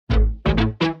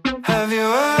Have you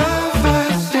ever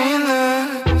seen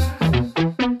this?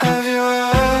 Have you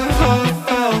ever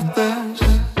felt this?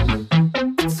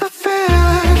 It's a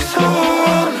feeling so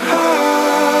unheard.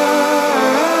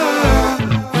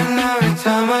 When every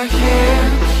time I hear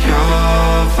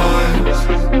your voice,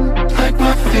 like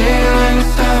my feelings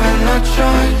having no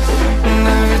choice. And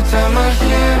every time I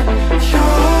hear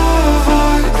your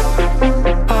voice,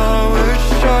 I wish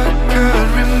I could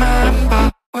remember.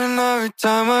 When every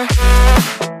time I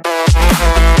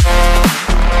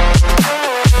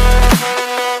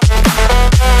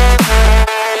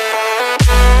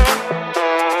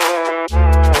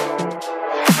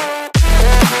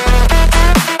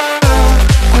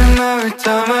every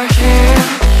time I hear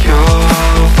your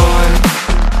voice,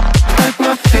 like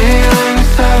my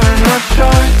feelings having no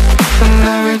choice. And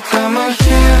every time I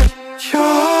hear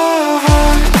your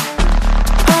voice,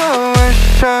 I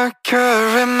wish I could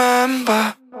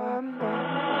remember.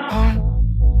 Oh.